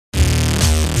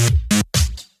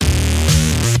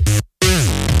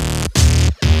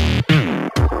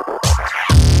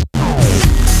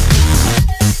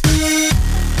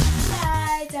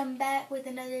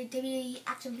WWE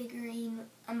action figurine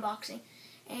unboxing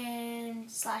and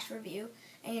 / review.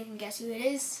 And you can guess who it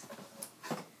is.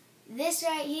 This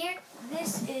right here,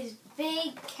 this is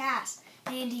Big Cass.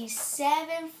 And he's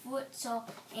 7 foot tall,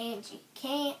 and you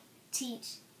can't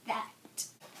teach that.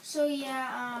 So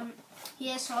yeah,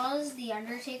 he as tall as the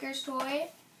Undertaker's toy.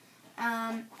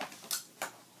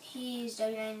 He's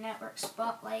WWE Network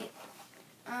Spotlight.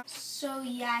 So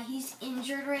yeah, he's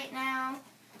injured right now.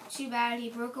 Too bad. He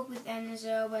broke up with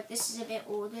Enzo, but this is a bit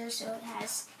older, so it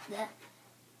has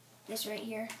this right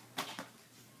here.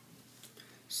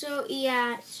 So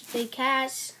yeah, it's Big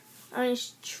Cass. On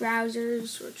his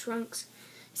trousers or trunks,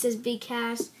 it says Big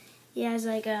Cass. He has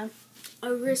like a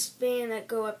wristband that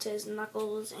go up to his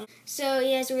knuckles. And so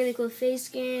he has a really cool face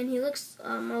scan. He looks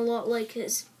a lot like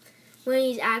when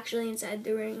he's actually inside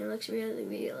the ring. It looks really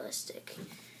realistic.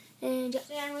 And so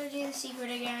I'm going to do the secret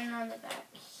again on the back.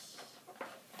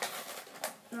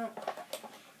 No.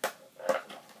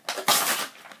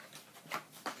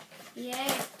 Yay.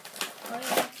 Oh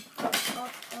yeah. Oh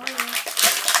yeah.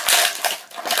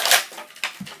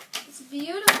 It's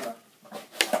beautiful.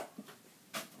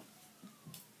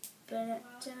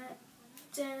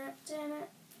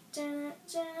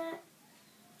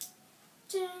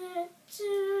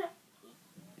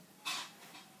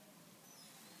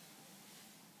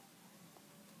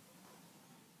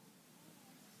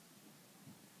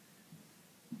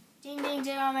 Ding ding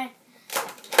ding, oh man.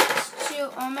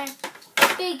 Shoot, oh man.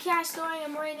 Big Cass throwing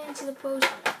him right into the post.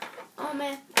 Oh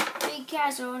man. Big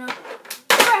Cass, oh no.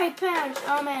 Right punch,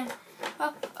 oh man.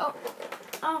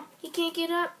 Oh, he can't get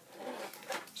up.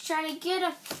 He's trying to get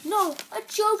him. No, a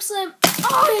choke slam.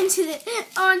 Oh,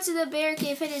 onto the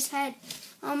barricade, hit his head.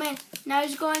 Oh man, now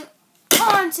he's going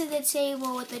onto the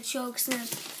table with the choke slam.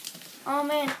 Oh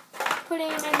man, putting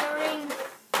him in the ring.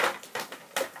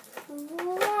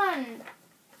 1,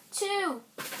 2.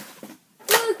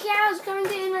 Luke Gallows coming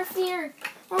to interfere.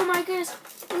 Oh my goodness,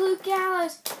 Luke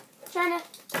Gallows trying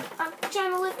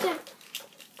to lift him.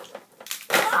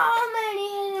 Oh man, he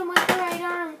hit him with the right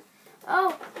arm.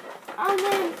 Oh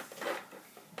man,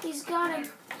 he's got him.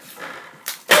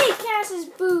 Big Cass's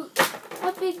boot,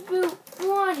 a big boot.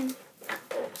 1,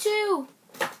 2,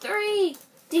 3.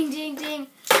 Ding ding ding.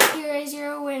 Here is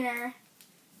your winner,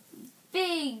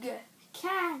 Big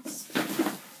Cass.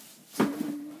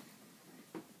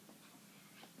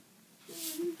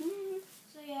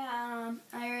 So yeah,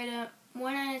 I rate him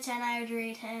 1 out of 10. I would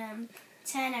rate him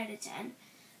 10 out of 10.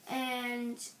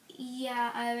 And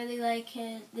yeah, I really like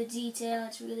the detail.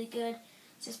 It's really good.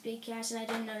 It's just Big Cass, and I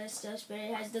didn't notice this, but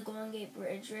it has the Golden Gate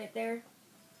Bridge right there.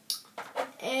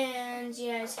 And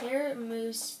yeah, his hair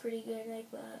moves pretty good like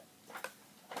that.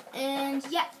 And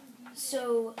yeah,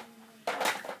 so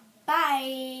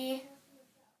bye.